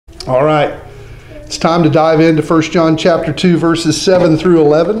All right, it's time to dive into 1 John chapter 2, verses 7 through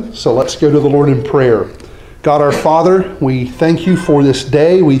 11. So let's go to the Lord in prayer. God our Father, we thank you for this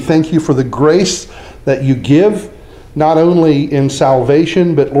day. We thank you for the grace that you give, not only in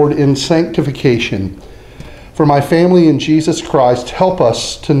salvation, but Lord, in sanctification. For my family in Jesus Christ, help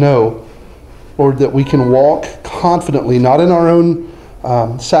us to know, Lord, that we can walk confidently, not in our own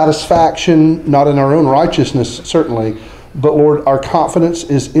satisfaction, not in our own righteousness, certainly, but Lord, our confidence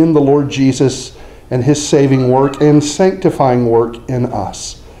is in the Lord Jesus and his saving work and sanctifying work in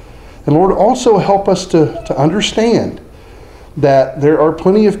us. And Lord, also help us to understand that there are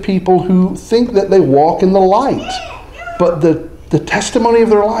plenty of people who think that they walk in the light, but the testimony of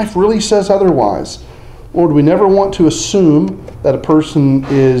their life really says otherwise. Lord, we never want to assume that a person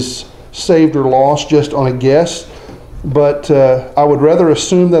is saved or lost just on a guess, but I would rather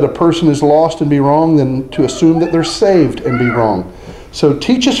assume that a person is lost and be wrong than to assume that they're saved and be wrong. So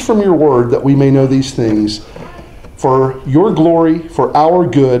teach us from your word that we may know these things. For your glory, for our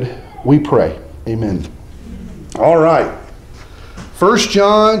good, we pray. Amen. All right. 1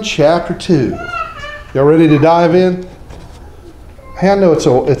 John chapter 2. Y'all ready to dive in? Hey, I know it's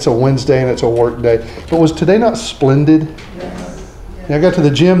a Wednesday and it's a work day, but was today not splendid? I got to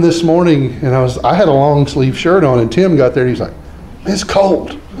the gym this morning and I had a long sleeve shirt on, and Tim got there and he's like, it's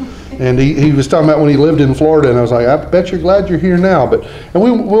cold. And he was talking about when he lived in Florida, and I was like, I bet you're glad you're here now. And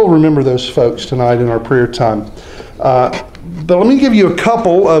we'll remember those folks tonight in our prayer time. But let me give you a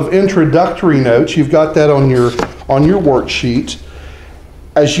couple of introductory notes. You've got that on your worksheet.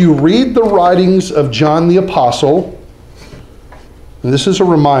 As you read the writings of John the Apostle, and this is a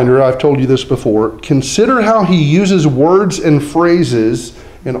reminder, I've told you this before, consider how he uses words and phrases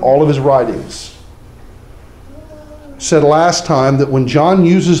in all of his writings. I said last time that when John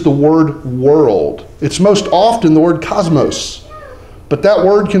uses the word world, it's most often the word cosmos. But that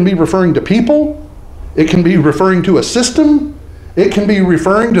word can be referring to people, it can be referring to a system, it can be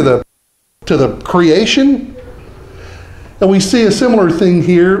referring to the creation. And we see a similar thing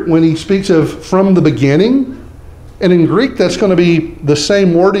here when he speaks of from the beginning. And in Greek, that's going to be the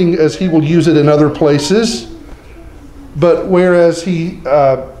same wording as he will use it in other places. But whereas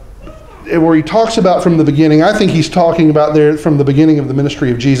where he talks about from the beginning, I think he's talking about there from the beginning of the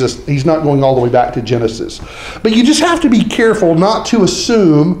ministry of Jesus. He's not going all the way back to Genesis. But you just have to be careful not to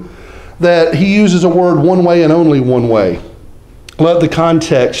assume that he uses a word one way and only one way. Let the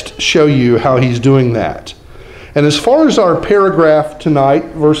context show you how he's doing that. And as far as our paragraph tonight,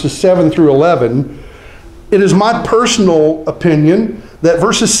 verses 7 through 11, it is my personal opinion that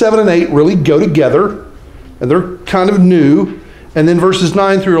verses 7 and 8 really go together, and they're kind of new. And then verses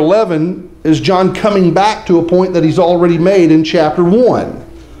 9 through 11 is John coming back to a point that he's already made in chapter 1.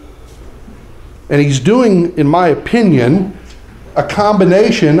 And he's doing, in my opinion, a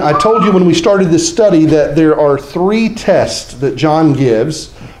combination. I told you when we started this study that there are 3 tests that John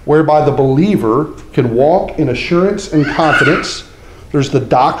gives whereby the believer can walk in assurance and confidence. There's the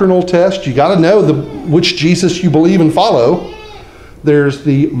doctrinal test. You got to know which Jesus you believe and follow. There's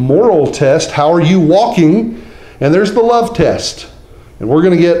the moral test. How are you walking? And there's the love test. And we're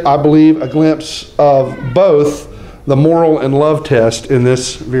going to get, I believe, a glimpse of both the moral and love test in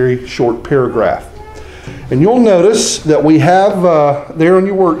this very short paragraph. And you'll notice that we have there on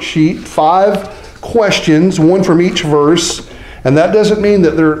your worksheet 5 questions, one from each verse. And that doesn't mean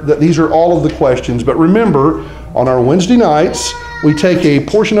that these are all of the questions. But remember, on our Wednesday nights, we take a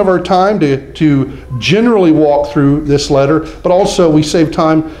portion of our time to generally walk through this letter, but also we save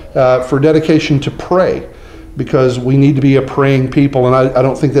time for dedication to pray, because we need to be a praying people, and I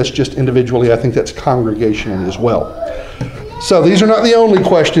don't think that's just individually, I think that's congregationally as well. So these are not the only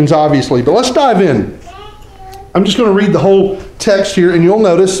questions, obviously, but let's dive in. I'm just going to read the whole text here, and you'll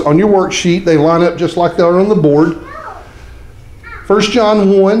notice on your worksheet they line up just like they are on the board. 1 John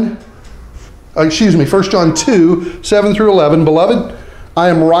 2, 7 through 11. Beloved, I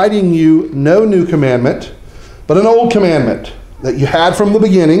am writing you no new commandment, but an old commandment that you had from the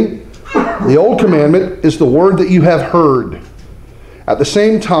beginning. The old commandment is the word that you have heard. At the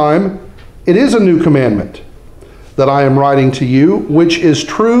same time, it is a new commandment that I am writing to you, which is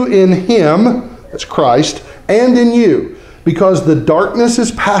true in him, that's Christ, and in you, because the darkness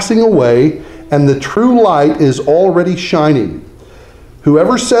is passing away and the true light is already shining.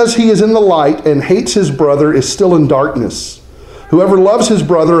 Whoever says he is in the light and hates his brother is still in darkness. Whoever loves his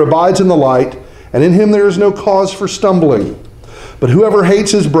brother abides in the light, and in him there is no cause for stumbling. But whoever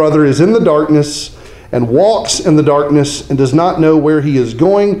hates his brother is in the darkness and walks in the darkness and does not know where he is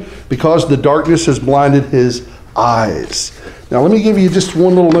going, because the darkness has blinded his eyes. Now let me give you just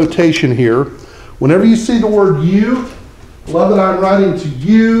one little notation here. Whenever you see the word you Beloved, I'm writing to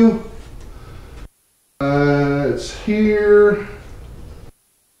you. It's here.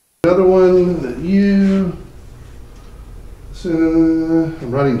 Another one that you.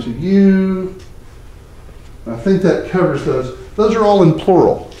 I'm writing to you. I think that covers those. Those are all in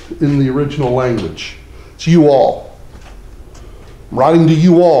plural in the original language. It's you all. I'm writing to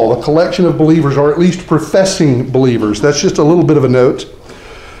you all, a collection of believers, or at least professing believers. That's just a little bit of a note.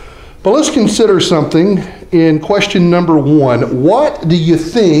 But let's consider something in question number 1. What do you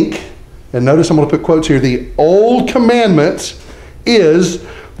think, and notice I'm going to put quotes here, the old commandment is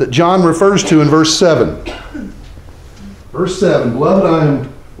that John refers to in verse 7? Verse 7, beloved, I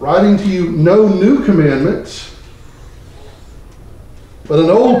am writing to you no new commandment, but an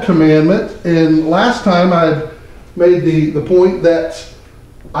old commandment. And last time I made the point that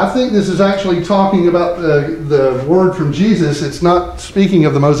I think this is actually talking about the word from Jesus. It's not speaking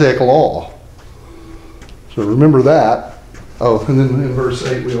of the Mosaic law. So remember that. Oh, and then in verse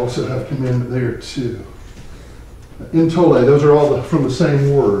 8 we also have commandment there too. Intole, those are all from the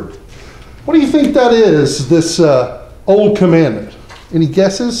same word. What do you think that is, this old commandment? Any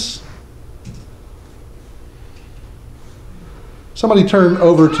guesses? Somebody turn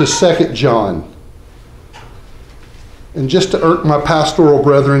over to 2 John. And just to irk my pastoral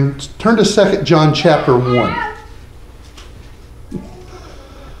brethren, turn to 2 John chapter 1.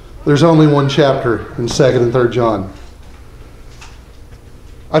 There's only one chapter in 2nd and 3rd John.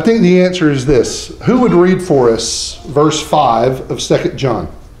 I think the answer is this. Who would read for us verse 5 of 2 John?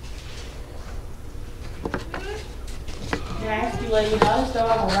 May I ask you, lady, notice though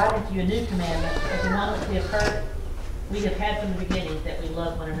I will write unto you a new commandment, as the one which we have heard, we have had from the beginning, that we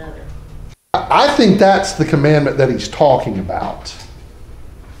love one another. I think that's the commandment that he's talking about.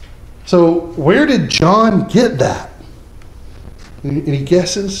 So where did John get that? Any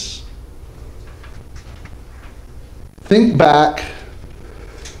guesses? Think back.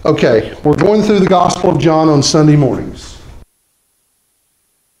 Okay, we're going through the Gospel of John on Sunday mornings.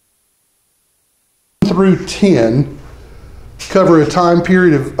 Through 10 cover a time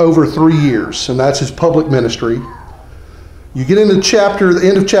period of over 3 years, and that's his public ministry. You get into the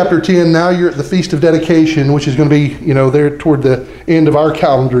end of chapter 10, now you're at the Feast of Dedication, which is going to be, there toward the end of our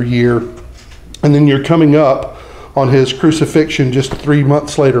calendar year. And then you're coming up on his crucifixion just 3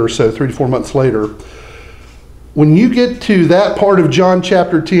 months later or so, 3 to 4 months later. When you get to that part of John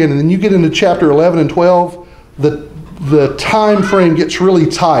chapter 10, and then you get into chapter 11 and 12, the time frame gets really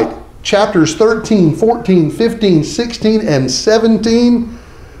tight. Chapters 13, 14, 15, 16, and 17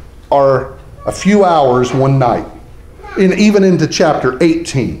 are a few hours one night. And even into chapter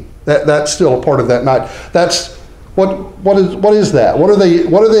 18, that's still a part of that night. That's what is that? What are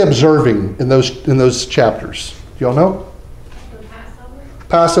they observing in those chapters? Do y'all know? The Passover.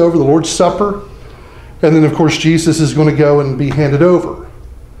 Passover, the Lord's Supper, and then of course Jesus is going to go and be handed over.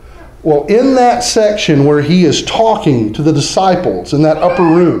 Well, in that section where he is talking to the disciples in that upper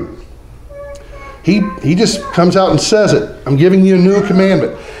room, he just comes out and says it. I'm giving you a new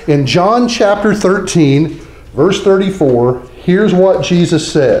commandment. In John chapter 13. Verse 34, here's what Jesus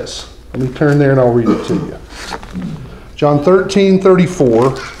says. Let me turn there and I'll read it to you. John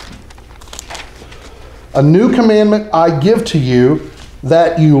 13:34. A new commandment I give to you,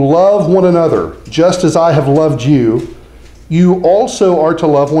 that you love one another, just as I have loved you. You also are to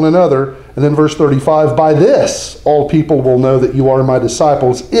love one another. And then verse 35, by this all people will know that you are my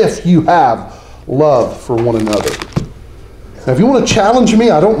disciples, if you have love for one another. Now, if you want to challenge me,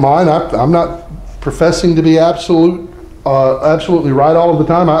 I don't mind. I'm not professing to be absolutely right all of the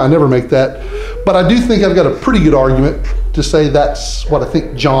time. I never make that. But I do think I've got a pretty good argument to say that's what I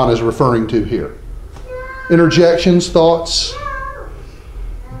think John is referring to here. Interjections, thoughts?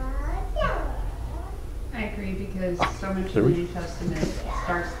 I agree, because so much of the New Testament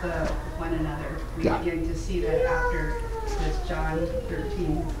starts the one another. We're beginning to see that after this John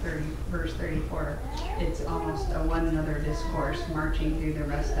 13, verse 34. It's almost a one another discourse marching through the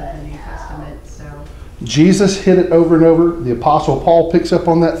rest of the New Testament. So Jesus hit it over and over. The Apostle Paul picks up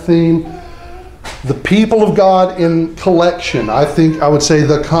on that theme. The people of God in collection, I would say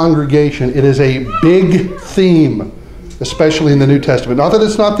the congregation, it is a big theme, especially in the New Testament. Not that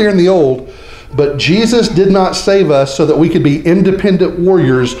it's not there in the Old, but Jesus did not save us so that we could be independent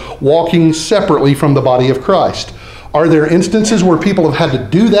warriors walking separately from the body of Christ. Are there instances where people have had to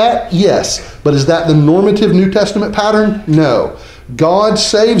do that? Yes. But is that the normative New Testament pattern? No. God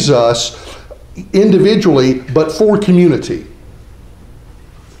saves us individually, but for community.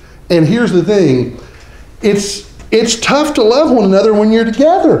 And here's the thing. It's tough to love one another when you're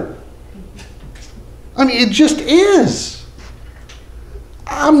together. I mean, it just is.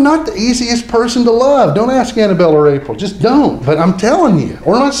 I'm not the easiest person to love. Don't ask Annabelle or April. Just don't. But I'm telling you,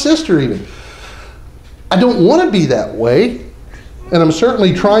 or my sister even. I don't want to be that way. And I'm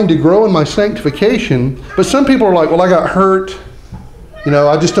certainly trying to grow in my sanctification. But some people are like, well, I got hurt.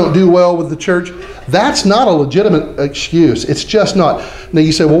 I just don't do well with the church. That's not a legitimate excuse. It's just not. Now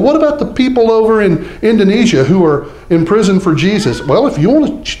you say, well, what about the people over in Indonesia who are in prison for Jesus? Well, if you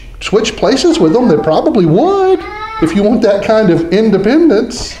want to switch places with them, they probably would, if you want that kind of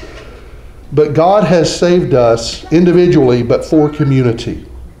independence. But God has saved us individually, but for community.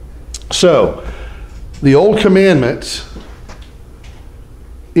 So, the old commandment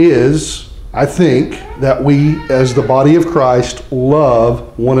is, I think, that we, as the body of Christ,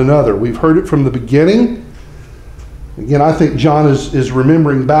 love one another. We've heard it from the beginning. Again, I think John is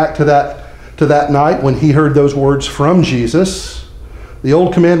remembering back to that night when he heard those words from Jesus. The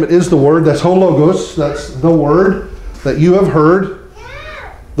old commandment is the word. That's hologos. That's the word that you have heard.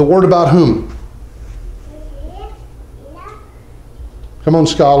 The word about whom? Come on,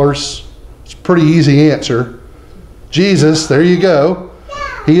 scholars. It's a pretty easy answer. Jesus, there you go.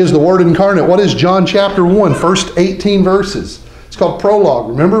 He is the Word incarnate. What is John chapter 1, first 18 verses? It's called prologue.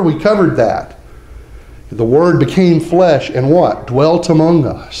 Remember, we covered that. The Word became flesh and what? Dwelt among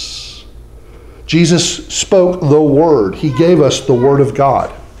us. Jesus spoke the Word. He gave us the Word of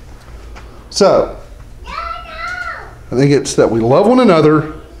God. So, I think it's that we love one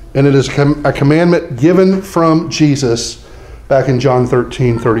another, and it is a commandment given from Jesus back in John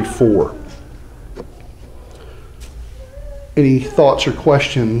 13:34. Any thoughts or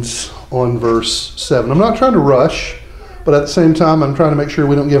questions on verse 7? I'm not trying to rush, but at the same time, I'm trying to make sure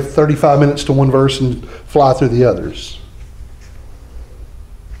we don't give 35 minutes to one verse and fly through the others.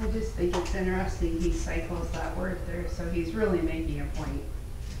 I just think it's interesting he cycles that word there, so he's really making a point.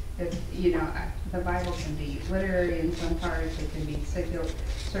 If, the Bible can be literary in some parts, it can be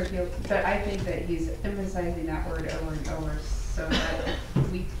circular, but I think that he's emphasizing that word over and over so that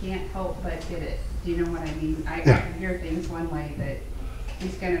we can't help but get it. Do you know what I mean? I can hear things one way, that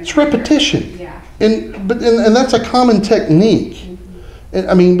he's going to... It's repetition. Yeah. And that's a common technique.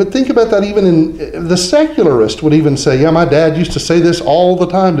 Mm-hmm. And, but think about that. Even in the secularist would even say, yeah, my dad used to say this all the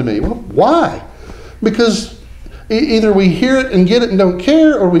time to me. Well, why? Because either we hear it and get it and don't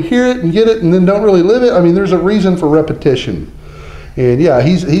care, or we hear it and get it and then don't really live it. There's a reason for repetition. And yeah,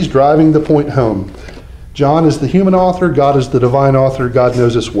 he's driving the point home. John is the human author. God is the divine author. God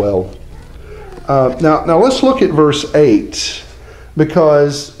knows us well. Now let's look at verse 8,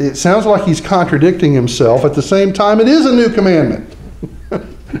 because it sounds like he's contradicting himself. At the same time, it is a new commandment.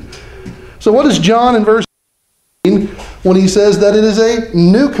 So what does John in verse 8 mean when he says that it is a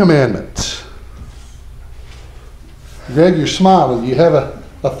new commandment? Greg, you're smiling. Do you have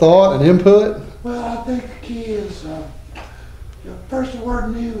a thought, an input? Well, I think the key is, first the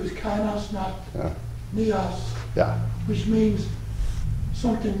word new is kainos, not neos, which means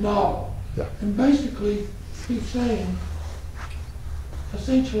something novel. Yeah. And basically, he's saying,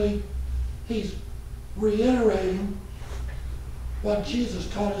 essentially, he's reiterating what Jesus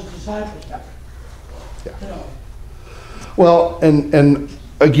taught his disciples. Yeah. Well, and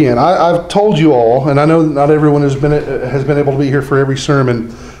again, I've told you all, and I know not everyone has been able to be here for every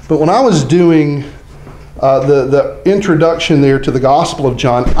sermon, but when I was doing the introduction there to the Gospel of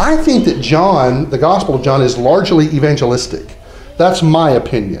John, I think that the Gospel of John is largely evangelistic. That's my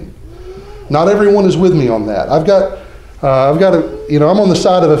opinion. Not everyone is with me on that. I'm on the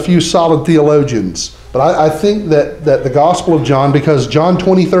side of a few solid theologians, but I think that the Gospel of John, because John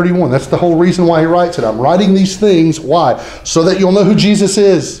 20:31, that's the whole reason why he writes it. I'm writing these things. Why? So that you'll know who Jesus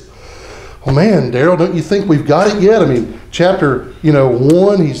is. Oh man, Darrell, don't you think we've got it yet? Chapter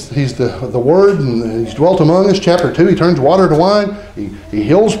 1, he's the Word and he's dwelt among us. Chapter 2, he turns water to wine. He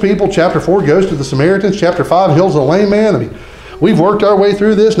heals people. Chapter 4, goes to the Samaritans. Chapter 5, heals a lame man. We've worked our way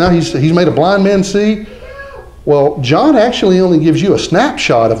through this. Now he's made a blind man see. Well, John actually only gives you a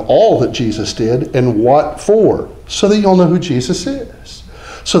snapshot of all that Jesus did and what for, so that you'll know who Jesus is,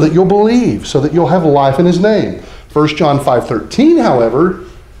 so that you'll believe, so that you'll have life in his name. 1 John 5:13, however,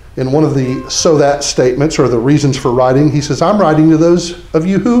 in one of the so that statements or the reasons for writing, he says, I'm writing to those of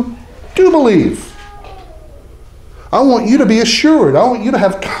you who do believe. I want you to be assured. I want you to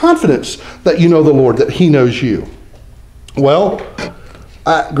have confidence that you know the Lord, that he knows you. Well,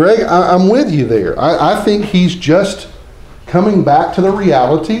 Greg, I'm with you there. I think he's just coming back to the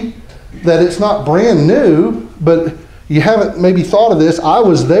reality that it's not brand new, but you haven't maybe thought of this. I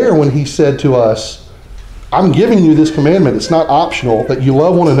was there when he said to us, I'm giving you this commandment. It's not optional, that you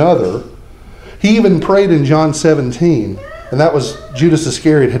love one another. He even prayed in John 17, and that was Judas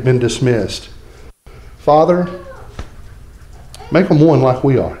Iscariot had been dismissed. Father, Make them one like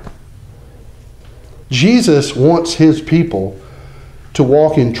we are. Jesus wants his people to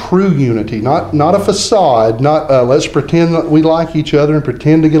walk in true unity, not a facade, not let's pretend that we like each other and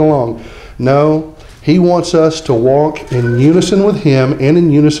pretend to get along. No, he wants us to walk in unison with him and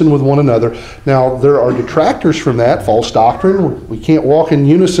in unison with one another. Now, there are detractors from that, false doctrine. We can't walk in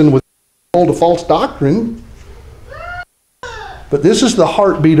unison with all the false doctrine. But this is the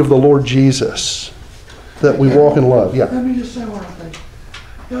heartbeat of the Lord Jesus, that we walk in love. Yeah. Let me just say one thing.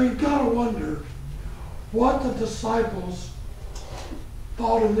 You've got to wonder what the disciples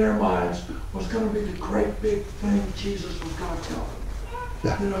thought in their minds was going to be the great big thing Jesus was going to tell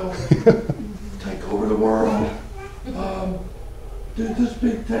them. Yeah. Take over the world, do this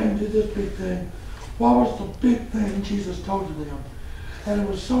big thing, do this big thing. What was the big thing Jesus told to them? And it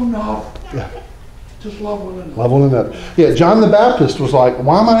was so novel. Yeah. Just love one another. Love one another. Yeah, John the Baptist was like,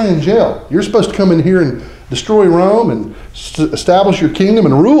 why am I in jail? You're supposed to come in here and destroy Rome and establish your kingdom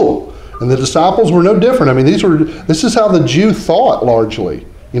and rule. And the disciples were no different. I mean, this is how the Jew thought largely.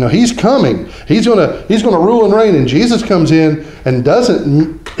 He's coming. He's gonna rule and reign. And Jesus comes in and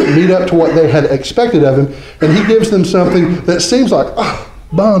doesn't meet up to what they had expected of him. And he gives them something that seems like,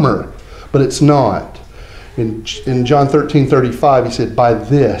 bummer. But it's not. In John 13:35, he said, by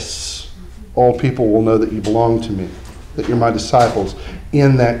this, all people will know that you belong to me, that you're my disciples,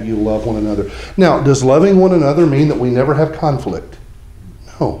 in that you love one another. Now, does loving one another mean that we never have conflict?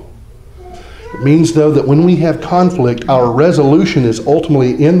 No. It means, though, that when we have conflict, our resolution is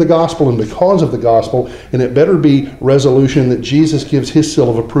ultimately in the gospel and because of the gospel, and it better be resolution that Jesus gives his seal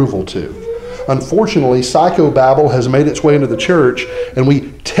of approval to. Unfortunately, psychobabble has made its way into the church, and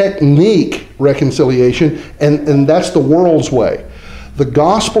we technique reconciliation, and that's the world's way. The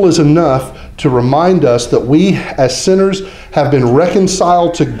gospel is enough to remind us that we, as sinners, have been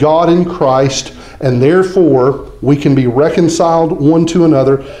reconciled to God in Christ, and therefore we can be reconciled one to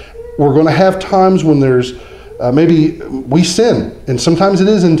another. We're going to have times when there's maybe we sin, and sometimes it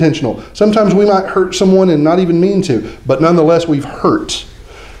is intentional. Sometimes we might hurt someone and not even mean to, but nonetheless we've hurt.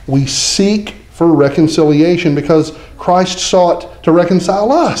 We seek for reconciliation because Christ sought to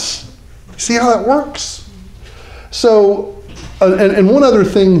reconcile us. See how that works? So, and one other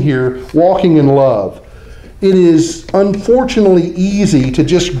thing here, walking in love. It is unfortunately easy to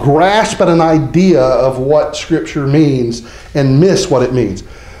just grasp at an idea of what Scripture means and miss what it means.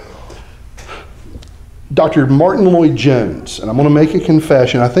 Dr. Martin Lloyd-Jones, and I'm going to make a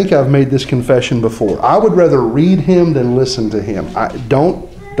confession. I think I've made this confession before. I would rather read him than listen to him. Don't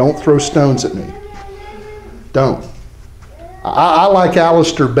throw stones at me. Don't. I like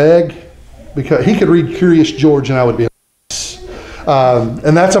Alistair Begg because he could read Curious George and I would be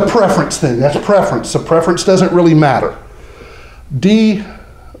and that's a preference thing. That's a preference. The preference doesn't really matter. D.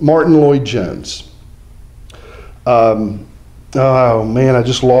 Martin Lloyd-Jones. Oh man, I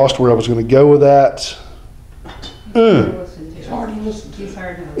just lost where I was going to go with that. It's hard to listen to.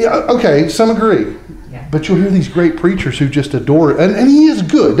 Yeah, okay, some agree. Yeah. But you'll hear these great preachers who just adore it. And he is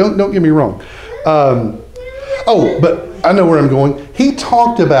good, don't get me wrong. But I know where I'm going. He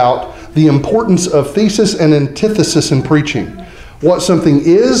talked about the importance of thesis and antithesis in preaching. What something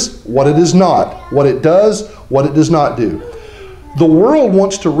is, what it is not. What it does, what it does not do. The world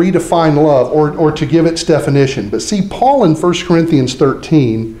wants to redefine love or to give its definition. But see, Paul in 1 Corinthians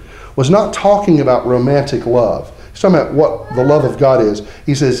 13 was not talking about romantic love. He's talking about what the love of God is.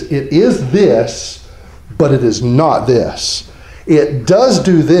 He says, it is this, but it is not this. It does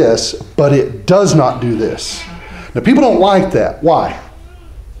do this, but it does not do this. Now, people don't like that. Why?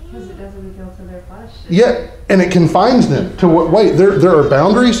 Because it doesn't appeal to their flesh. Yeah, and it confines them to what? Wait, there are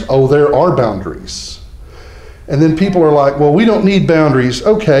boundaries? Oh, there are boundaries. And then people are like, well, we don't need boundaries.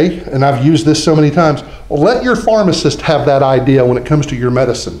 Okay, and I've used this so many times. Well, let your pharmacist have that idea when it comes to your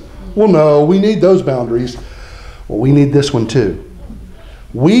medicine. Well, no, we need those boundaries. Well, we need this one too.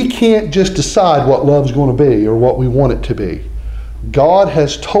 We can't just decide what love's going to be or what we want it to be. God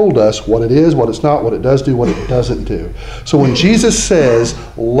has told us what it is, what it's not, what it does do, what it doesn't do. So when Jesus says,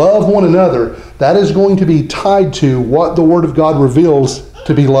 love one another, that is going to be tied to what the Word of God reveals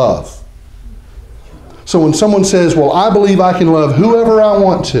to be love. So when someone says, well, I believe I can love whoever I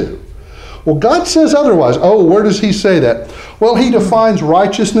want to. Well, God says otherwise. Oh, where does he say that? Well, he defines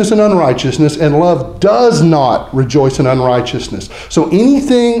righteousness and unrighteousness, and love does not rejoice in unrighteousness. So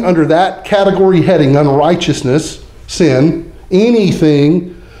anything under that category heading, unrighteousness, sin,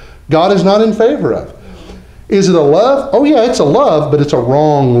 anything, God is not in favor of. Is it a love? Oh yeah, it's a love, but it's a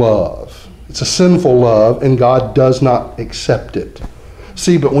wrong love. It's a sinful love, and God does not accept it.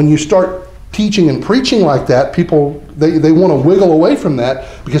 See, but when you start teaching and preaching like that, people, they want to wiggle away from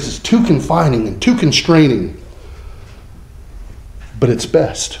that because it's too confining and too constraining. but it's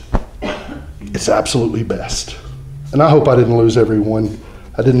best. It's absolutely best. And I hope I didn't lose everyone.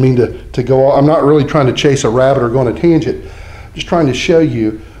 I didn't mean to go all, I'm not really trying to chase a rabbit or go on a tangent. I'm just trying to show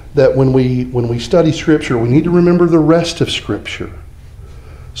you that when we study Scripture, we need to remember the rest of Scripture.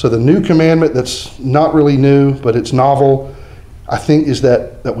 So the new commandment that's not really new, but it's novel, I think, is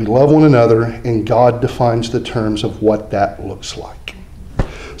that we love one another, and God defines the terms of what that looks like.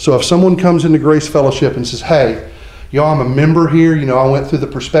 So if someone comes into Grace Fellowship and says, hey, I'm a member here, I went through the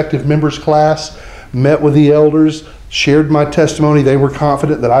prospective members class, met with the elders, shared my testimony, they were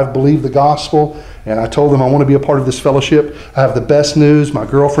confident that I've believed the gospel, and I told them I want to be a part of this fellowship. I have the best news. My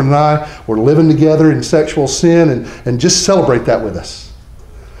girlfriend and I, we're living together in sexual sin, and just celebrate that with us.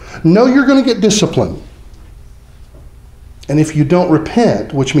 No, you're going to get disciplined. And if you don't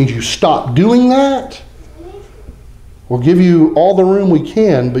repent, which means you stop doing that, we'll give you all the room we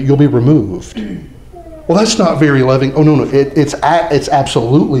can, but you'll be removed. Well, that's not very loving. Oh, no, it's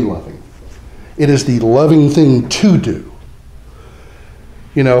absolutely loving. It is the loving thing to do.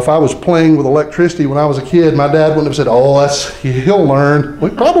 If I was playing with electricity when I was a kid, my dad wouldn't have said, oh, he'll learn.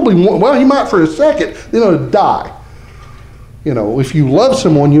 Well, probably won't. Well, he might for a second, then it'll die. If you love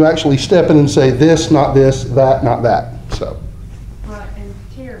someone, you actually step in and say this, not this, that, not that. So. Well, and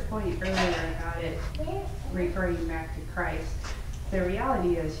to your point earlier about it referring back to Christ, the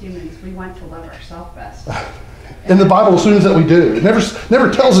reality is humans, we want to love ourselves best. And the Bible assumes that we do. It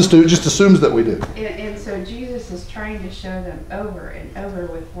never tells us to, it just assumes that we do. And so Jesus is trying to show them over and over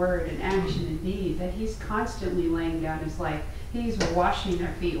with word and action and deed that he's constantly laying down his life. He's washing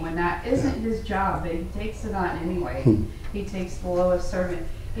their feet when that isn't his job, but he takes it on anyway. He takes the lowest servant.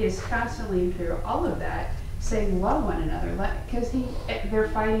 He is constantly through all of that saying love one another, because they're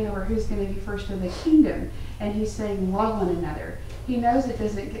fighting over who's going to be first in the kingdom, and he's saying love one another. He knows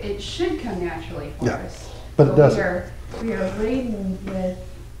it should come naturally for us. But it doesn't. We are laden with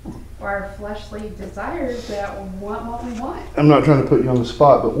our fleshly desires that want what we want. I'm not trying to put you on the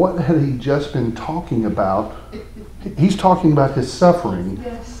spot, but what had he just been talking about? He's talking about his suffering.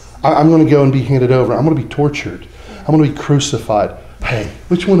 Yes. I'm going to go and be handed over. I'm going to be tortured. I'm going to be crucified. Hey,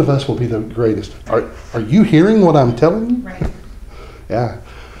 which one of us will be the greatest? Are you hearing what I'm telling you? Right. Yeah.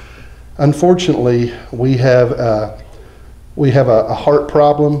 Unfortunately, we have a heart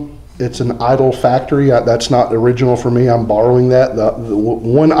problem. It's an idol factory. That's not original for me. I'm borrowing that. The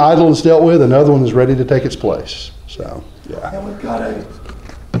one idol is dealt with, another one is ready to take its place. So, yeah. And we've got a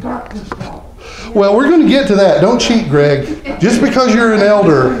darkness problem. Well, we're going to get to that. Don't cheat, Greg. Just because you're an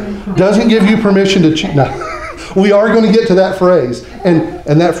elder doesn't give you permission to cheat. No. We are going to get to that phrase. And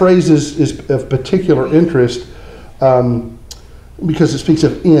that phrase is of particular interest because it speaks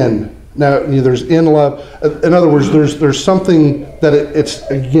of in. Now, there's in love. In other words, there's something that it's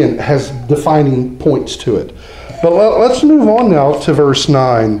again, has defining points to it. But let's move on now to verse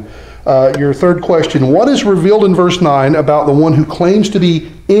 9. Your third question, what is revealed in verse 9 about the one who claims to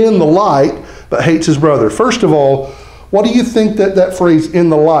be in the light but hates his brother? First of all, what do you think that phrase in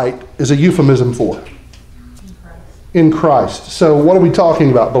the light is a euphemism for? In Christ. So what are we talking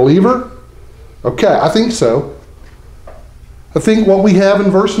about? Believer? Okay, I think so. I think what we have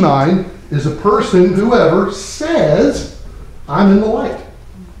in verse 9 is a person, whoever, says, I'm in the light.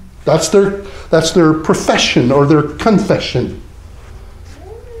 That's their profession or their confession.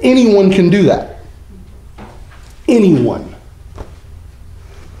 Anyone can do that. Anyone.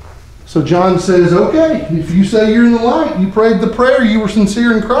 So John says, okay, if you say you're in the light, you prayed the prayer, you were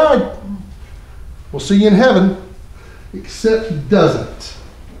sincere and cried, we'll see you in heaven. Except he doesn't.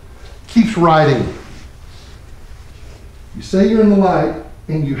 Keeps writing. You say you're in the light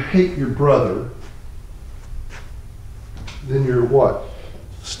and you hate your brother, then you're what?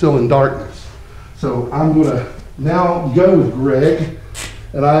 Still in darkness. So I'm going to now go with Greg,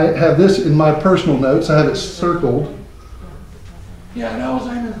 and I have this in my personal notes. I have it circled. Yeah, and I was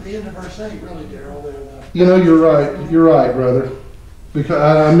aiming at the end of verse 8, really, Darrell. You're right. You're right, brother. Because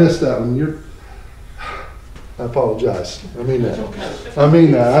I missed that one. I apologize. I mean that. I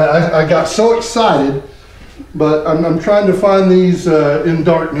mean that. I got so excited, but I'm trying to find these in the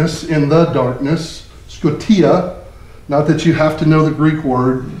darkness, skotia. Not that you have to know the Greek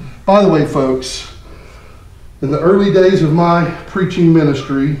word. By the way, folks, in the early days of my preaching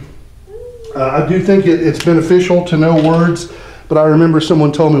ministry, I do think it's beneficial to know words, but I remember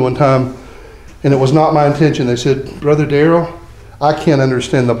someone told me one time, and it was not my intention. They said, Brother Darrell, I can't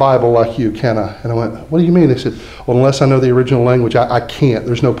understand the Bible like you, can I? And I went, what do you mean? They said, well, unless I know the original language, I can't.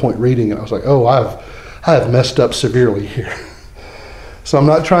 There's no point reading it. I was like, oh, I have messed up severely here. So I'm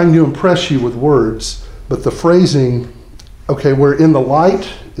not trying to impress you with words, but the phrasing, okay, we're in the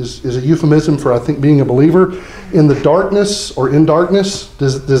light is a euphemism for, I think, being a believer. In the darkness or in darkness,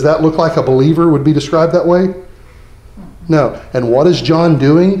 does that look like a believer would be described that way? No. And what is John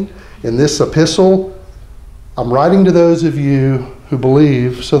doing in this epistle? I'm writing to those of you who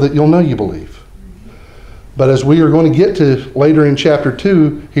believe so that you'll know you believe. But as we are going to get to later in chapter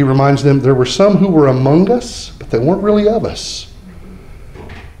 2, he reminds them there were some who were among us, but they weren't really of us.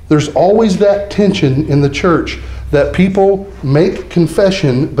 There's always that tension in the church that people make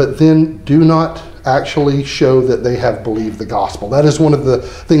confession, but then do not actually show that they have believed the gospel. That is one of the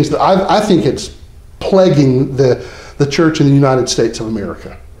things that I think it's plaguing the church in the United States of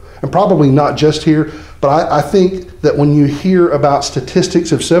America. And probably not just here, but I think that when you hear about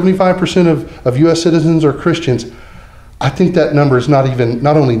statistics of 75% of U.S. citizens are Christians, I think that number is not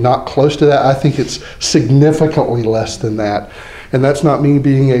only not close to that, I think it's significantly less than that. And that's not me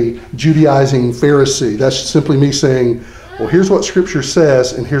being a Judaizing Pharisee. That's simply me saying, well, here's what Scripture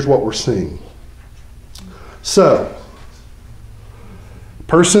says, and here's what we're seeing. So,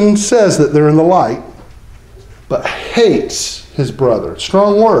 person says that they're in the light, but hates his brother.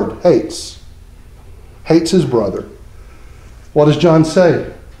 Strong word, hates. Hates his brother. What does John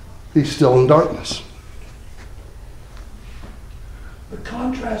say? He's still in darkness. But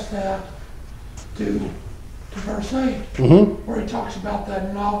contrast that to verse 8, where he talks about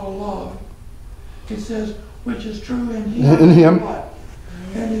that novel love. He says, which is true in him,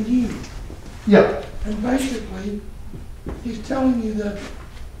 and in you. Yeah. And basically, he's telling you that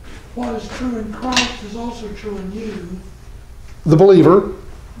what is true in Christ is also true in you. The believer.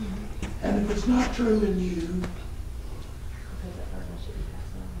 And if it's not true in you,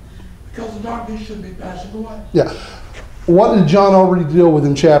 because the darkness should be passing away. Yeah. What did John already deal with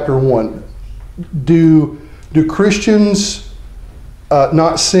in chapter 1? Do Christians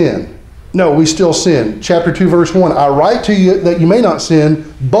not sin? No, we still sin. Chapter 2, verse 1, I write to you that you may not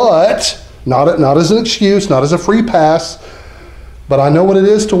sin, but, not as an excuse, not as a free pass, but I know what it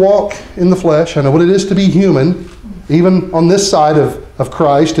is to walk in the flesh. I know what it is to be human, even on this side of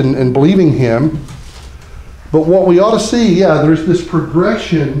Christ and believing Him. But what we ought to see, there's this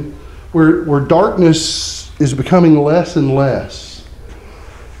progression where darkness is becoming less and less.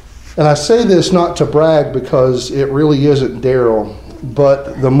 And I say this not to brag because it really isn't Darrell,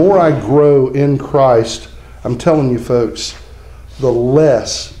 but the more I grow in Christ, I'm telling you folks, the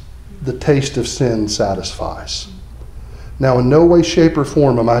less the taste of sin satisfies. Now, in no way, shape, or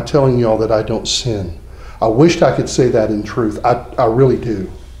form am I telling y'all that I don't sin. I wished I could say that in truth. I really do.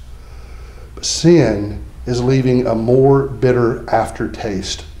 But sin is leaving a more bitter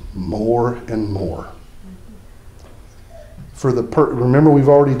aftertaste, more and more. Remember, we've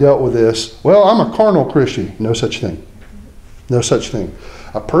already dealt with this. Well, I'm a carnal Christian. No such thing. No such thing.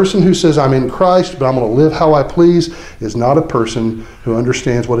 A person who says I'm in Christ, but I'm going to live how I please, is not a person who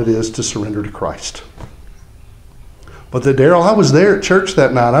understands what it is to surrender to Christ. But Darrell, I was there at church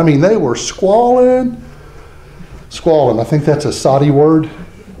that night. I mean, they were squalling. I think that's a Saudi word.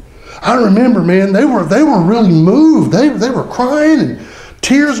 I remember, man, they were really moved. They were crying and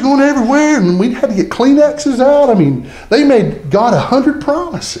tears going everywhere, and we had to get Kleenexes out. I mean, they made God 100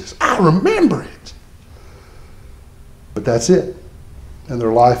 promises. I remember it. But that's it. And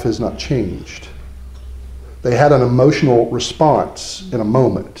their life has not changed. They had an emotional response in a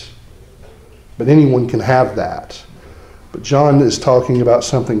moment. But anyone can have that. But John is talking about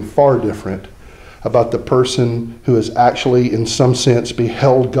something far different, about the person who has actually, in some sense,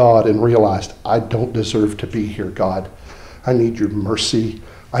 beheld God and realized, I don't deserve to be here, God. I need your mercy.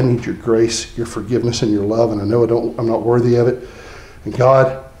 I need your grace, your forgiveness, and your love, and I know I'm not worthy of it. And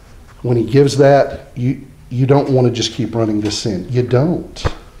God, when He gives that, you don't want to just keep running to sin. You don't.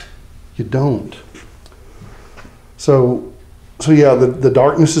 You don't. So yeah, the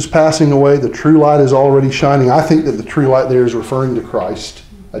darkness is passing away. The true light is already shining. I think that the true light there is referring to Christ.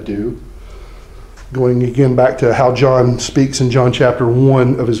 I do. Going again back to how John speaks in John chapter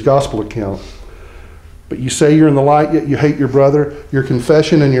 1 of his gospel account. But you say you're in the light, yet you hate your brother. Your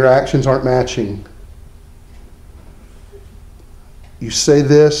confession and your actions aren't matching. You say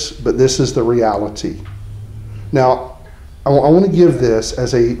this, but this is the reality. Now, I want to give this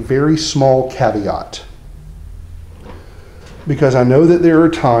as a very small caveat. Because I know that there are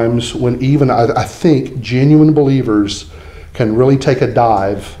times when even I think genuine believers can really take a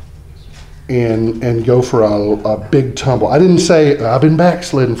dive and go for a big tumble. I didn't say I've been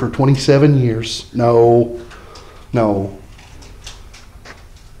backslidden for 27 years. No.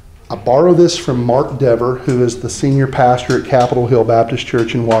 I borrow this from Mark Dever, who is the senior pastor at Capitol Hill Baptist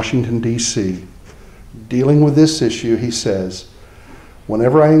Church in Washington, D.C. Dealing with this issue, he says,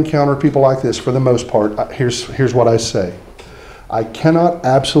 whenever I encounter people like this, for the most part, here's what I say. I cannot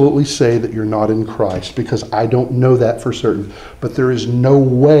absolutely say that you're not in Christ because I don't know that for certain. But there is no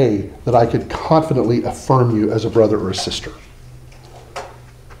way that I could confidently affirm you as a brother or a sister.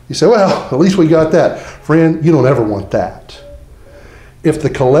 You say, well, at least we got that. Friend, you don't ever want that. If the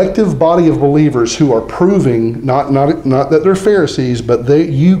collective body of believers who are proving, not that they're Pharisees, but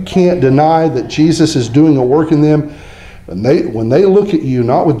you can't deny that Jesus is doing a work in them, when they look at you,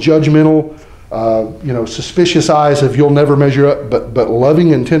 not with judgmental, suspicious eyes of you'll never measure up, but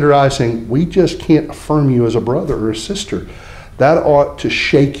loving and tender eyes saying, we just can't affirm you as a brother or a sister, that ought to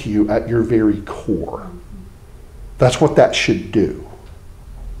shake you at your very core. That's what that should do.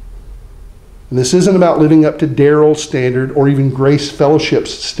 And this isn't about living up to Darrell's standard or even Grace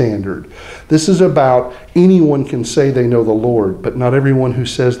Fellowship's standard. This is about anyone can say they know the Lord, but not everyone who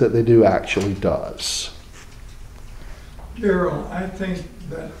says that they do actually does. Darrell, I think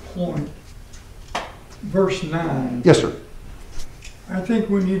that point, verse 9. Yes, sir. I think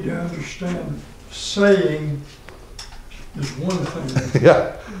we need to understand saying is one thing.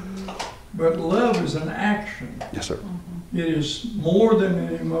 Yeah. But love is an action. Yes, sir. It is more than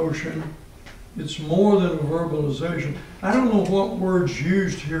an emotion. It's more than a verbalization. I don't know what word's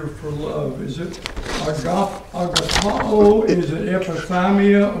used here for love. Is it agapao? Is it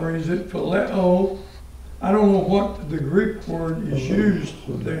epithymia? Or is it phileo? I don't know what the Greek word is used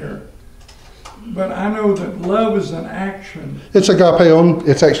there. But I know that love is an action. It's agapeon.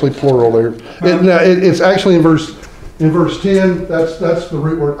 It's actually plural there. It's actually in verse 10. That's the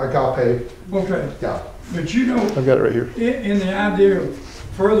root word agape. Okay. Yeah. But you know, I've got it right here. in the idea of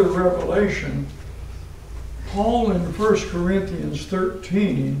further revelation, Paul in 1 Corinthians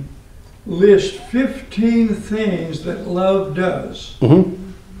 13 lists 15 things that love does.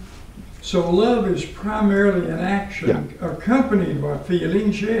 Mm-hmm. So love is primarily an action, accompanied by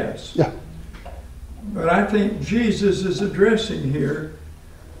feelings, yes. Yeah. But I think Jesus is addressing here,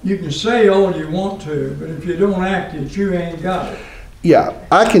 you can say all you want to, but if you don't act it, you ain't got it. Yeah,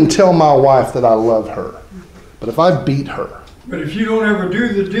 I can tell my wife that I love her, but if I beat her. But if you don't ever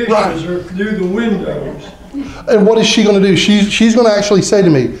do the dishes Right. or do the windows. And what is she going to do? She's going to actually say to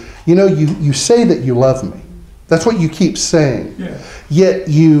me, you say that you love me. That's what you keep saying. Yeah. Yet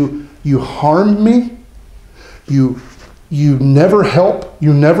you harm me. You never help.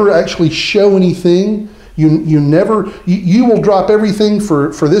 You never actually show anything. You will drop everything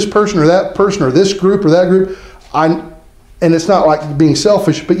for this person or that person or this group or that group. And it's not like being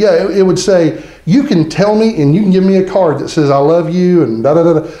selfish, but yeah, it would say, you can tell me and you can give me a card that says I love you and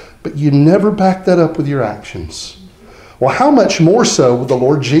da-da-da-da, but you never back that up with your actions. Well, how much more so with the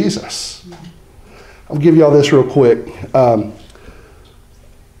Lord Jesus? I'll give you all this real quick.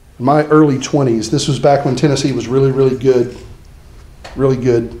 My early 20s, this was back when Tennessee was really, really good. Really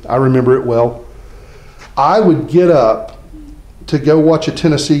good. I remember it well. I would get up to go watch a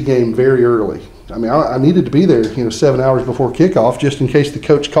Tennessee game very early. I mean, I needed to be there, 7 hours before kickoff, just in case the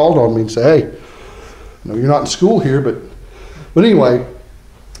coach called on me and said, hey, you're not in school here, but anyway.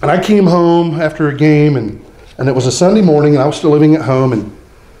 And I came home after a game, and it was a Sunday morning, and I was still living at home,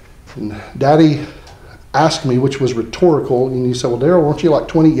 and Daddy asked me, which was rhetorical, and he said, well, Darrell, weren't you like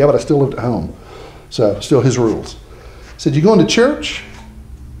 20? Yeah, but I still lived at home. So, still his rules. He said, you going to church?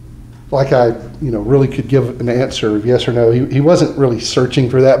 Like I, really could give an answer of yes or no. He wasn't really searching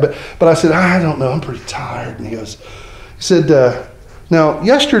for that, but I said, I don't know, I'm pretty tired. And he said, now,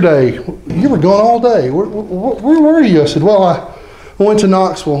 yesterday, you were gone all day. Where were you? I said, well, I went to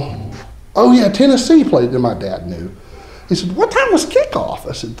Knoxville. Oh, yeah, Tennessee played. And my dad knew. He said, what time was kickoff?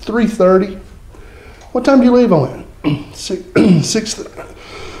 I said, 3:30. What time do you leave? I went,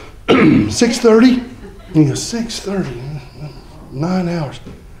 6:30. He goes, 6:30, 9 hours.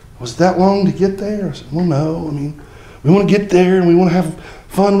 Was it that long to get there? I said, well, no. I mean, we want to get there and we want to have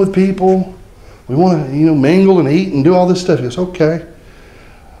fun with people. We want to, mingle and eat and do all this stuff. He goes, okay.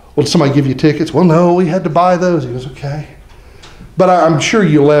 Well, did somebody give you tickets? Well, no, we had to buy those. He goes, okay. But I'm sure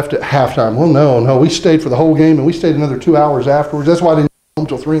you left at halftime. Well, no, we stayed for the whole game and we stayed another 2 hours afterwards. That's why I didn't go home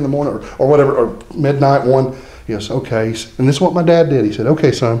until 3 in the morning or whatever, or midnight, 1. He goes, okay. And this is what my dad did. He said,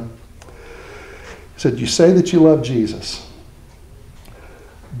 okay, son. He said, you say that you love Jesus.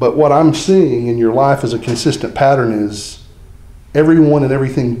 But what I'm seeing in your life as a consistent pattern is everyone and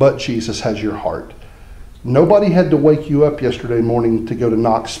everything but Jesus has your heart. Nobody had to wake you up yesterday morning to go to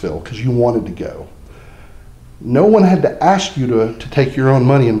Knoxville because you wanted to go. No one had to ask you to take your own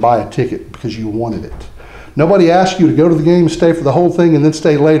money and buy a ticket because you wanted it. Nobody asked you to go to the game, stay for the whole thing, and then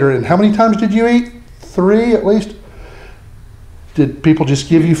stay later. And how many times did you eat? 3 at least? Did people just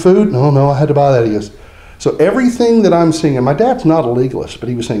give you food? No, I had to buy that. He goes, so everything that I'm seeing, and my dad's not a legalist, but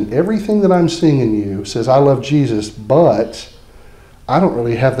he was saying everything that I'm seeing in you says I love Jesus, but I don't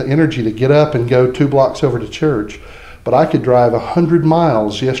really have the energy to get up and go 2 blocks over to church, but I could drive 100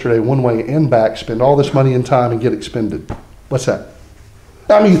 miles yesterday one way and back, spend all this money and time and get expended. What's that?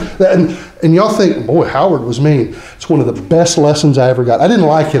 I mean, and y'all think, boy, Howard was mean. It's one of the best lessons I ever got. I didn't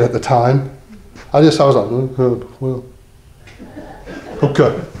like it at the time. I was like, well,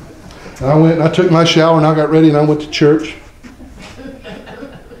 okay. And I went and I took my shower and I got ready and I went to church.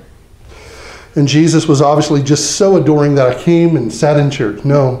 And Jesus was obviously just so adoring that I came and sat in church.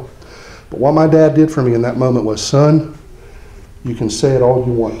 No. But what my dad did for me in that moment was, son, you can say it all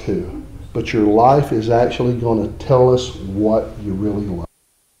you want to, but your life is actually going to tell us what you really love.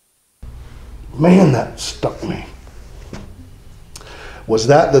 Man, that stuck me. Was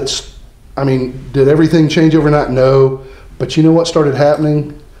did everything change overnight? No. But you know what started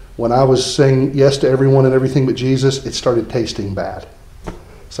happening? When I was saying yes to everyone and everything but Jesus, it started tasting bad.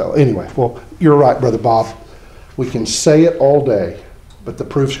 So anyway, well, you're right, Brother Bob. We can say it all day, but the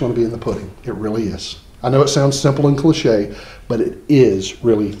proof's going to be in the pudding. It really is. I know it sounds simple and cliche, but it is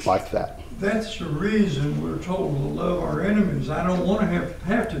really like that. That's the reason we're told to love our enemies. I don't want to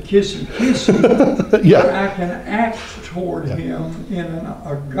have to kiss him. Yeah. But I can act toward him in an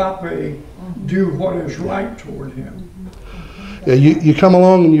agape, do what is right toward him. Yeah, you come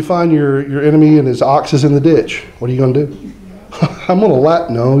along and you find your enemy and his ox is in the ditch. What are you going to do? I'm going to laugh.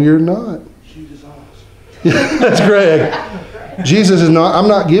 No, you're not. Shoot his ox. Yeah, that's Greg. Jesus is not, I'm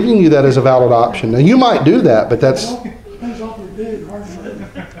not giving you that as a valid option. Now, you might do that, but that's... That's awfully big, hard to do.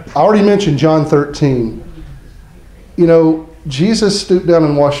 I already mentioned John 13. You know, Jesus stooped down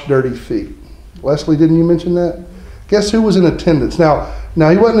and washed dirty feet. Leslie, didn't you mention that? Guess who was in attendance? Now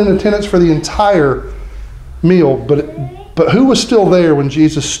he wasn't in attendance for the entire meal, but who was still there when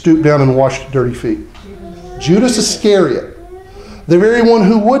Jesus stooped down and washed dirty feet? Judas Iscariot. The very one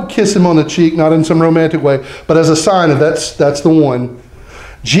who would kiss him on the cheek, not in some romantic way, but as a sign of that's the one.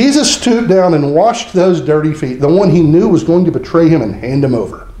 Jesus stooped down and washed those dirty feet, the one he knew was going to betray him and hand him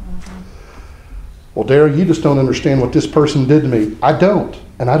over. Well, Darrell, you just don't understand what this person did to me. I don't,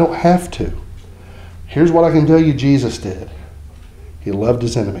 and I don't have to. Here's what I can tell you Jesus did. He loved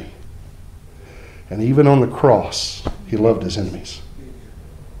his enemy. And even on the cross, he loved his enemies.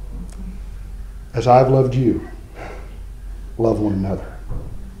 As I've loved you, love one another.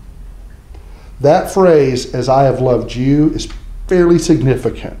 That phrase, as I have loved you, is fairly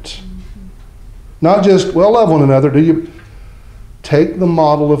significant. Not just, well, love one another. Do you take the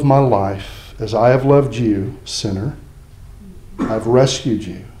model of my life? As I have loved you, sinner, I've rescued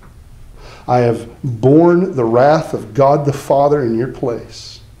you. I have borne the wrath of God the Father in your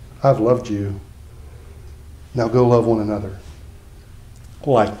place. I've loved you. Now go love one another.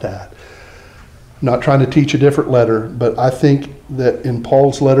 Like that. I'm not trying to teach a different letter, but I think that in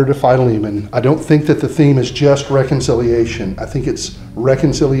Paul's letter to Philemon, I don't think that the theme is just reconciliation. I think it's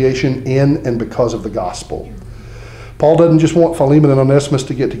reconciliation in and because of the gospel. Paul doesn't just want Philemon and Onesimus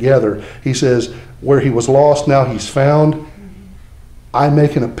to get together. He says, where he was lost, now he's found. I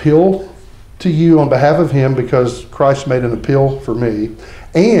make an appeal to you on behalf of him because Christ made an appeal for me.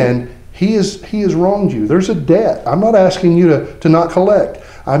 And he has wronged you. There's a debt. I'm not asking you to not collect.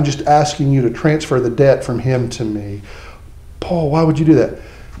 I'm just asking you to transfer the debt from him to me. Paul, why would you do that?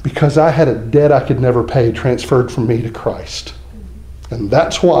 Because I had a debt I could never pay transferred from me to Christ. And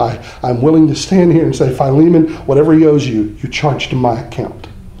that's why I'm willing to stand here and say, Philemon, whatever he owes you, you charge to my account.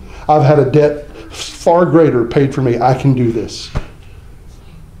 I've had a debt far greater paid for me. I can do this.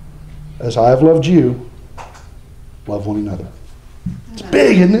 As I have loved you, love one another. It's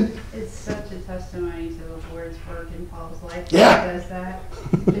big, isn't it? It's such a testimony to the Lord's work in Paul's life. Yeah. He does that.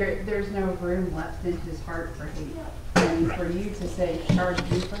 There's no room left in his heart for hate. And for you to say, charge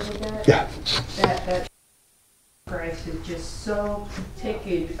me for the debt, Yeah. that Christ is just so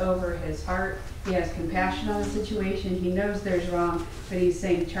taken over his heart. He has compassion on the situation. He knows there's wrong, but he's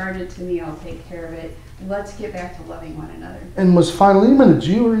saying, charge it to me, I'll take care of it. Let's get back to loving one another. And was Philemon a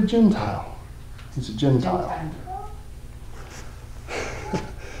Jew or a Gentile? He's a Gentile.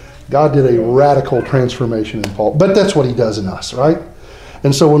 God did a radical transformation in Paul. But that's what he does in us, right?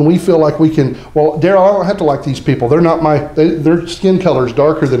 And so when we feel like we can, well, Darrell, I don't have to like these people. They're not their skin color is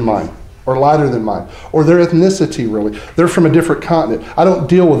darker than mine, or lighter than mine, or their ethnicity, really. They're from a different continent. I don't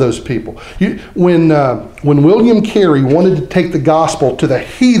deal with those people. When William Carey wanted to take the gospel to the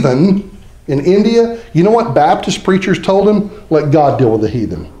heathen in India, you know what Baptist preachers told him? Let God deal with the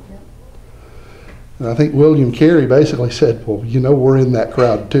heathen. And I think William Carey basically said, well, we're in that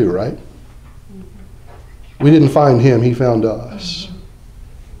crowd too, right? We didn't find him, he found us.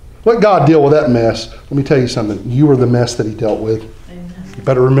 Let God deal with that mess. Let me tell you something. You were the mess that he dealt with. You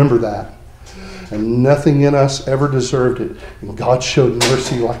better remember that. and nothing in us ever deserved it. And God showed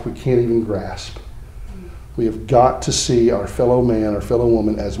mercy like we can't even grasp. We have got to see our fellow man, our fellow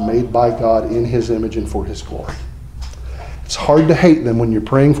woman, as made by God in His image and for His glory. It's hard to hate them when you're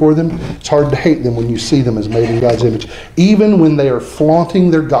praying for them. It's hard to hate them when you see them as made in God's image. Even when they are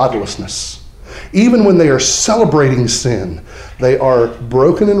flaunting their godlessness, even when they are celebrating sin, they are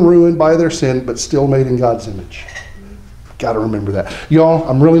broken and ruined by their sin, but still made in God's image. Got to remember that. Y'all,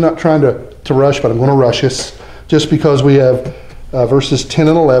 I'm really not trying to rush, but I'm going to rush us just because we have verses 10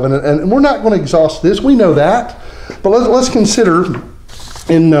 and 11. And we're not going to exhaust this. We know that. But let's consider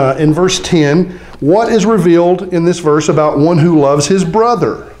in verse 10 what is revealed in this verse about one who loves his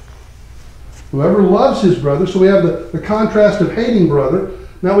brother. Whoever loves his brother. So we have the contrast of hating brother.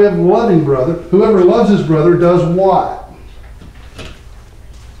 Now we have loving brother. Whoever loves his brother does what?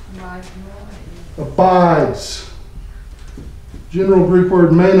 Abides. General Greek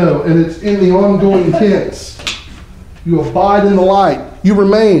word meno, and it's in the ongoing tense. You abide in the light. You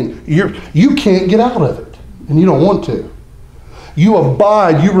remain. You can't get out of it, and you don't want to. You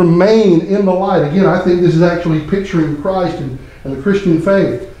abide. You remain in the light. Again, I think this is actually picturing Christ and the Christian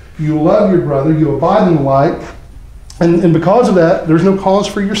faith. You love your brother. You abide in the light. And because of that, there's no cause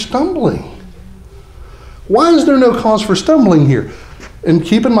for your stumbling. Why is there no cause for stumbling here? And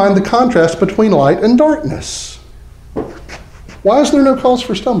keep in mind the contrast between light and darkness. Why is there no cause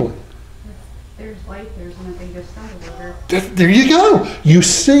for stumbling? There's light, there's nothing to stumble over. There you go. You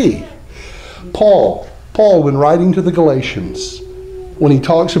see. Paul, when writing to the Galatians, when he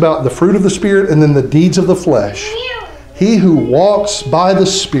talks about the fruit of the Spirit and then the deeds of the flesh, he who walks by the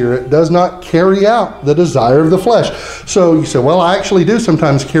Spirit does not carry out the desire of the flesh. So you say, well, I actually do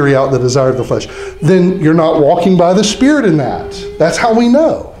sometimes carry out the desire of the flesh. Then you're not walking by the Spirit in that. That's how we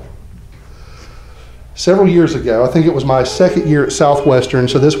know. Several years ago, I think it was my second year at Southwestern,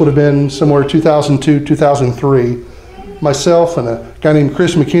 so this would have been somewhere 2002, 2003. Myself and a guy named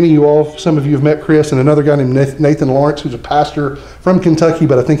Chris McKinney, some of you have met Chris, and another guy named Nathan Lawrence, who's a pastor from Kentucky,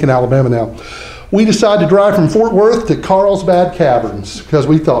 but I think in Alabama now. We decided to drive from Fort Worth to Carlsbad Caverns because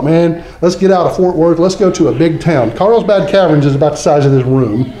we thought, man, let's get out of Fort Worth. Let's go to a big town. Carlsbad Caverns is about the size of this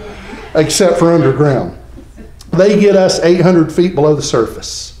room, except for underground. They get us 800 feet below the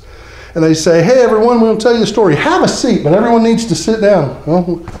surface. And they say, hey, everyone, we'll tell you a story. Have a seat, but everyone needs to sit down.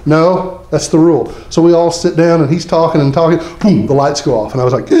 Oh, no, that's the rule. So we all sit down, and he's talking and talking. Boom, the lights go off. And I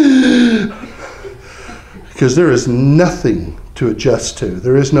was like, because there is nothing to adjust to.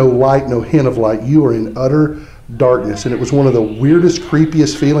 There is no light, no hint of light. You are in utter darkness. And it was one of the weirdest,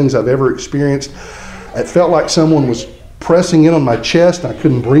 creepiest feelings I've ever experienced. It felt like someone was pressing in on my chest, and I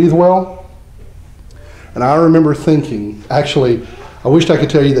couldn't breathe well. And I remember thinking, actually, I wished I could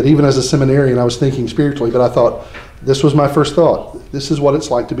tell you that even as a seminarian I was thinking spiritually, but I thought, this was my first thought. This is what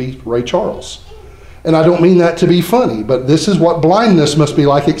it's like to be Ray Charles. And I don't mean that to be funny, but this is what blindness must be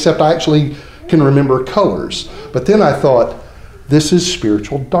like, except I actually can remember colors. But then I thought, this is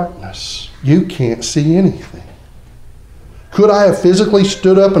spiritual darkness. You can't see anything. Could I have physically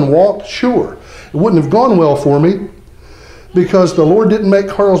stood up and walked? Sure. It wouldn't have gone well for me because the Lord didn't make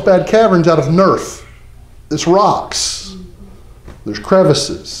Carlsbad Caverns out of Nerf. It's rocks. There's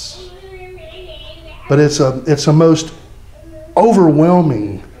crevices. But it's a most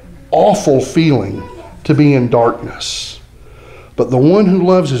overwhelming, awful feeling to be in darkness. But the one who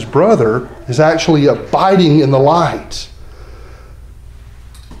loves his brother is actually abiding in the light.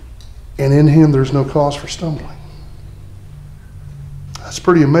 And in him there's no cause for stumbling. That's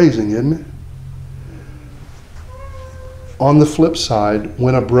pretty amazing, isn't it? On the flip side,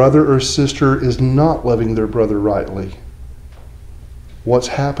 when a brother or sister is not loving their brother rightly, what's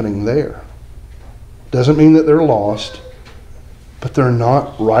happening there? Doesn't mean that they're lost, but they're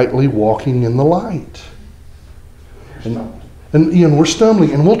not rightly walking in the light. And we're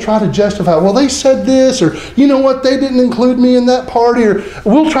stumbling, and we'll try to justify, well, they said this, or you know what, they didn't include me in that party, or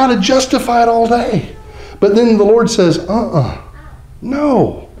we'll try to justify it all day. But then the Lord says,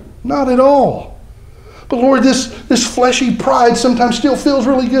 no, not at all. But Lord, this fleshy pride sometimes still feels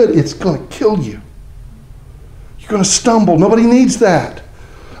really good. It's going to kill you. You're going to stumble. Nobody needs that.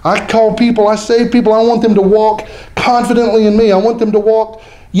 I call people, I save people, I want them to walk confidently in me. I want them to walk,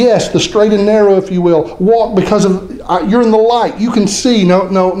 yes, the straight and narrow, if you will. Walk because of you're in the light. You can see.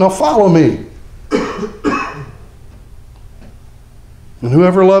 No, follow me. And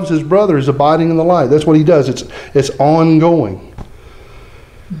whoever loves his brother is abiding in the light. That's what he does. It's ongoing.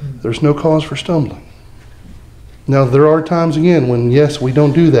 There's no cause for stumbling. Now, there are times, again, when, yes, we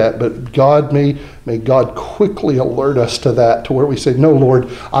don't do that, but God may God quickly alert us to that, to where we say, no, Lord,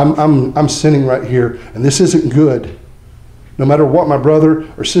 I'm sinning right here, and this isn't good. no matter what my brother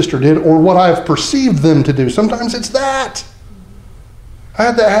or sister did or what I've perceived them to do. Sometimes it's that. I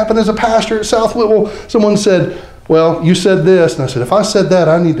had that happen as a pastor at South Whitwell. Someone said, well, you said this. And I said, if I said that,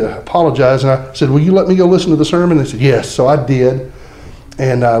 I need to apologize. And I said, will you let me go listen to the sermon? And they said, yes. So I did.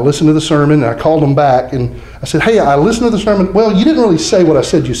 And I listened to the sermon, and I called them back. And I said, hey, I listened to the sermon. Well, you didn't really say what I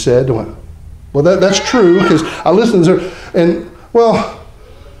said you said. I went, well, that's true, because I listened to the sermon. And, well,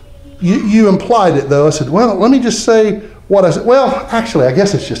 you implied it, though. I said, well, let me just say what I said. Well, actually, I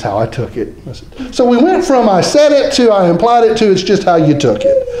guess it's just how I took it. I said, so we went from I said it to I implied it to it's just how you took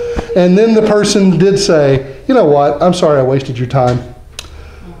it. And then the person did say, you know what, I'm sorry I wasted your time.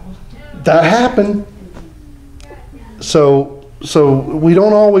 That happened. So we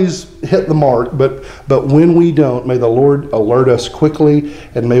don't always hit the mark, but when we don't, may the Lord alert us quickly,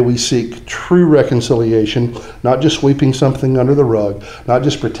 and may we seek true reconciliation, not just sweeping something under the rug, not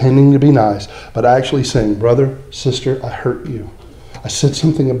just pretending to be nice, but actually saying, brother, sister, I hurt you. I said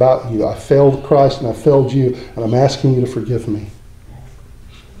something about you. I failed Christ and I failed you, and I'm asking you to forgive me.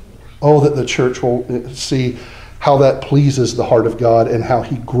 Oh, that the church will see how that pleases the heart of God and how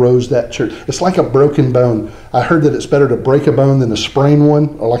he grows that church. It's like a broken bone. I heard that it's better to break a bone than to sprain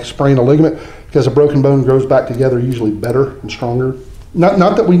one, or like sprain a ligament, because a broken bone grows back together usually better and stronger.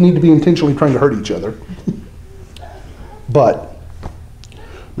 Not that we need to be intentionally trying to hurt each other, but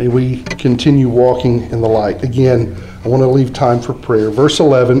may we continue walking in the light. Again, I want to leave time for prayer. Verse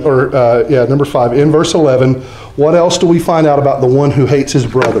 11, number 5. In verse 11, what else do we find out about the one who hates his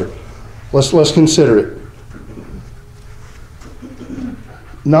brother? Let's consider it.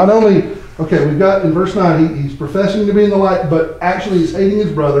 Not only, we've got in verse 9, he's professing to be in the light, but actually he's hating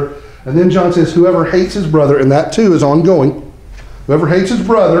his brother. And then John says, whoever hates his brother, and that too is ongoing. Whoever hates his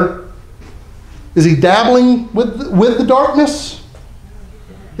brother, is he dabbling with the darkness?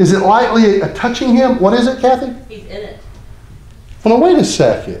 Is it lightly touching him? What is it, Kathy? He's in it. Well, no, wait a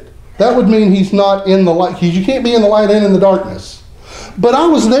second. That would mean he's not in the light. You can't be in the light and in the darkness. But I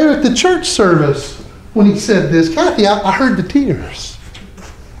was there at the church service when he said this. Kathy, I heard the tears.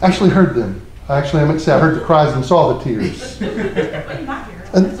 Actually heard them. I meant to say I heard the cries and saw the tears.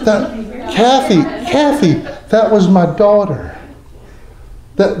 And Kathy, that was my daughter.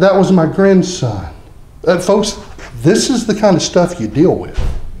 That was my grandson. Folks, this is the kind of stuff you deal with.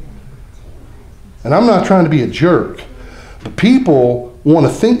 And I'm not trying to be a jerk, but people want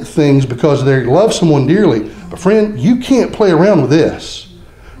to think things because they love someone dearly. But friend, you can't play around with this.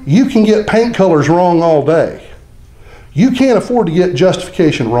 You can get paint colors wrong all day. You can't afford to get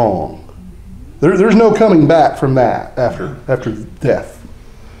justification wrong. There's no coming back from that after death.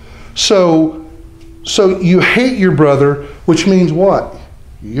 So you hate your brother, which means what?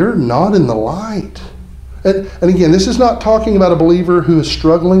 You're not in the light. And again, this is not talking about a believer who is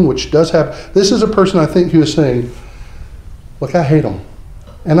struggling, which does happen. This is a person, I think, who is saying, look, I hate him.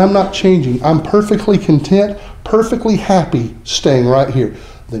 And I'm not changing. I'm perfectly content, perfectly happy staying right here.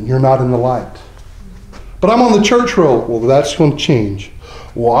 Then you're not in the light. But I'm on the church roll. Well, that's going to change.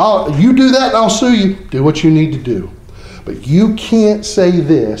 Well, you do that and I'll sue you. Do what you need to do. But you can't say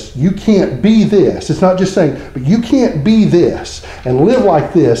this. You can't be this. It's not just saying, but you can't be this and live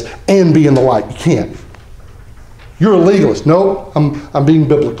like this and be in the light. You can't. You're a legalist. No, I'm being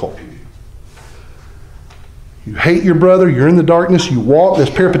biblical. You hate your brother. You're in the darkness. You walk,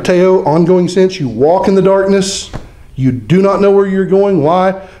 this peripateo, ongoing sense, you walk in the darkness. You do not know where you're going.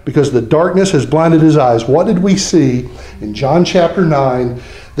 Why? Because the darkness has blinded his eyes. What did we see in John chapter 9,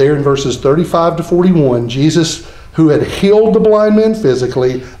 there in verses 35 to 41? Jesus, who had healed the blind man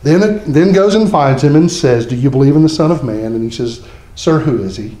physically, then goes and finds him and says, do you believe in the Son of Man? And he says, sir, who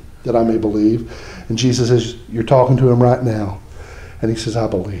is he that I may believe? And Jesus says, you're talking to him right now. And he says, I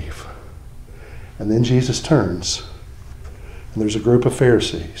believe. And then Jesus turns, and there's a group of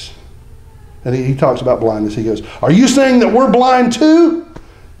Pharisees. And he talks about blindness. He goes, are you saying that we're blind too?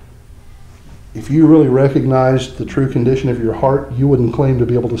 If you really recognized the true condition of your heart, you wouldn't claim to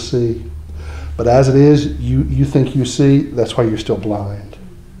be able to see. But as it is, you think you see, that's why you're still blind.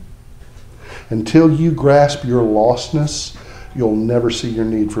 Until you grasp your lostness, you'll never see your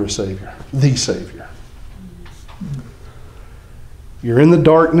need for a Savior, the Savior. You're in the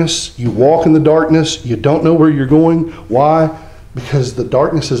darkness, you walk in the darkness, you don't know where you're going. Why? Because the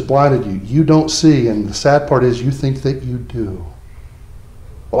darkness has blinded you. You don't see, and the sad part is you think that you do.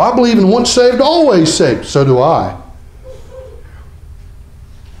 Well, I believe in once saved, always saved. So do I.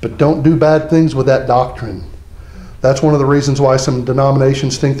 But don't do bad things with that doctrine. That's one of the reasons why some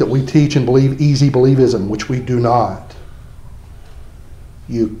denominations think that we teach and believe easy believism, which we do not.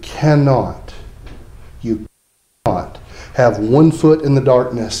 You cannot have 1 foot in the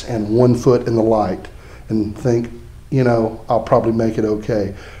darkness and 1 foot in the light and think I'll probably make it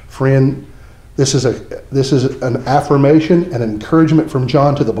okay. Friend, this is an affirmation and encouragement from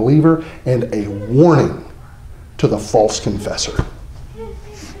John to the believer and a warning to the false confessor.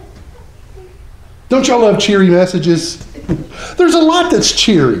 Don't y'all love cheery messages? There's a lot that's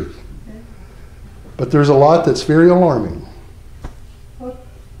cheery, but there's a lot that's very alarming. Well,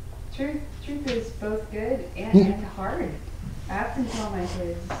 truth is both good and hard. I often tell my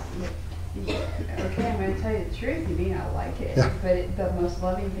kids, okay, I'm going to tell you the truth. You may not like it, but the most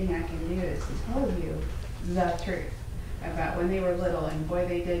loving thing I can do is to tell you the truth about when they were little and boy,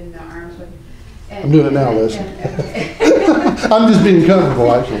 they did in the arms with. I'm doing it now, Liz. I'm just being comfortable,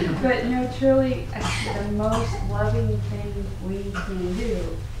 actually. But no, truly, the most loving thing we can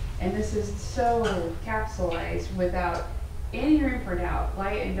do, and this is so capsulized without any room for doubt.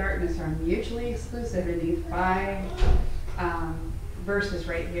 Light and darkness are mutually exclusive in these 5 verses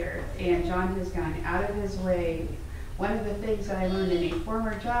right here. And John has gone out of his way. One of the things that I learned in a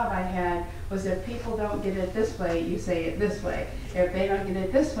former job I had was if people don't get it this way, you say it this way. If they don't get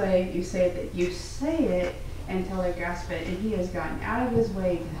it this way, you say it. You say it until they grasp it. And he has gotten out of his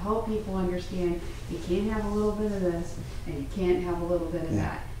way to help people understand you can't have a little bit of this and you can't have a little bit of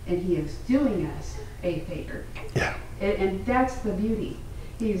that. And he is doing us a favor. Yeah. And that's the beauty.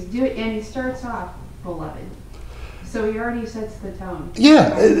 And he starts off, beloved. So he already sets the tone.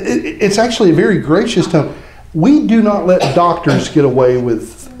 Yeah, it's actually a very gracious tone. We do not let doctors get away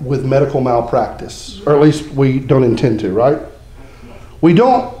with medical malpractice, or at least we don't intend to, right? We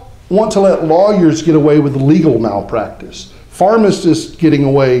don't want to let lawyers get away with legal malpractice. Pharmacists getting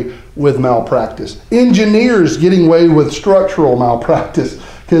away with malpractice. Engineers getting away with structural malpractice,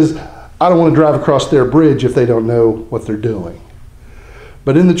 because I don't want to drive across their bridge if they don't know what they're doing.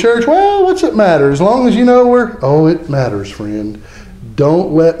 But in the church, well, what's it matter? As long as you know it matters, friend.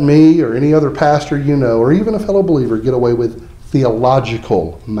 Don't let me or any other pastor or even a fellow believer get away with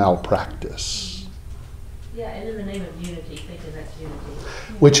theological malpractice. Yeah, and in the name of unity, thinking that's unity.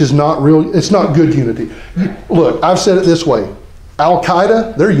 Which is not real, it's not good unity. Look, I've said it this way.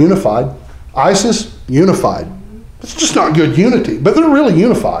 Al-Qaeda, they're unified. ISIS, unified. It's just not good unity, but they're really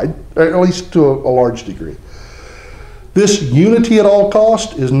unified, at least to a large degree. This unity at all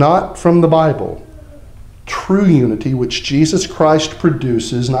cost is not from the Bible. True unity, which Jesus Christ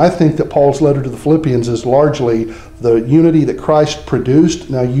produces, and I think that Paul's letter to the Philippians is largely the unity that Christ produced,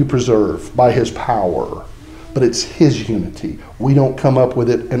 now you preserve by his power. But it's his unity. We don't come up with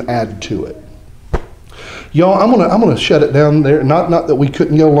it and add to it. Y'all, I'm gonna shut it down there. Not that we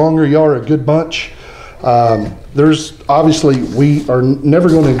couldn't go longer. Y'all are a good bunch. There's obviously, we are never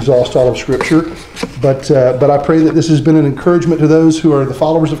going to exhaust all of Scripture, but I pray that this has been an encouragement to those who are the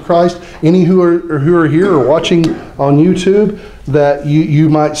followers of Christ. Any who are here or watching on YouTube, that you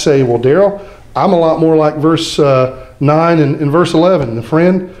might say, well, Darrell, I'm a lot more like verse 9 and verse 11.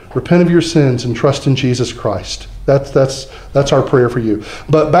 Friend, repent of your sins and trust in Jesus Christ. That's our prayer for you.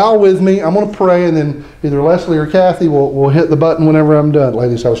 But bow with me. I'm going to pray, and then either Leslie or Kathy will hit the button whenever I'm done.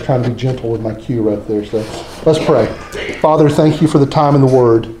 Ladies, I was trying to be gentle with my cue right there. So let's pray. Father, thank you for the time in the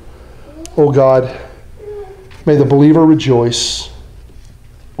Word. Oh God, may the believer rejoice,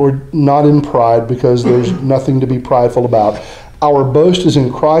 or not in pride, because there's nothing to be prideful about. Our boast is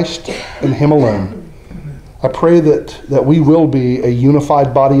in Christ and Him alone. I pray that we will be a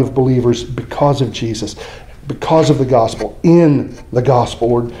unified body of believers because of Jesus, because of the gospel. In the gospel,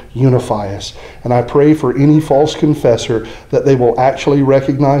 Lord, unify us. And I pray for any false confessor that they will actually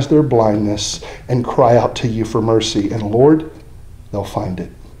recognize their blindness and cry out to you for mercy. And Lord, they'll find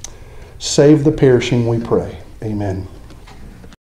it. Save the perishing, we pray. Amen.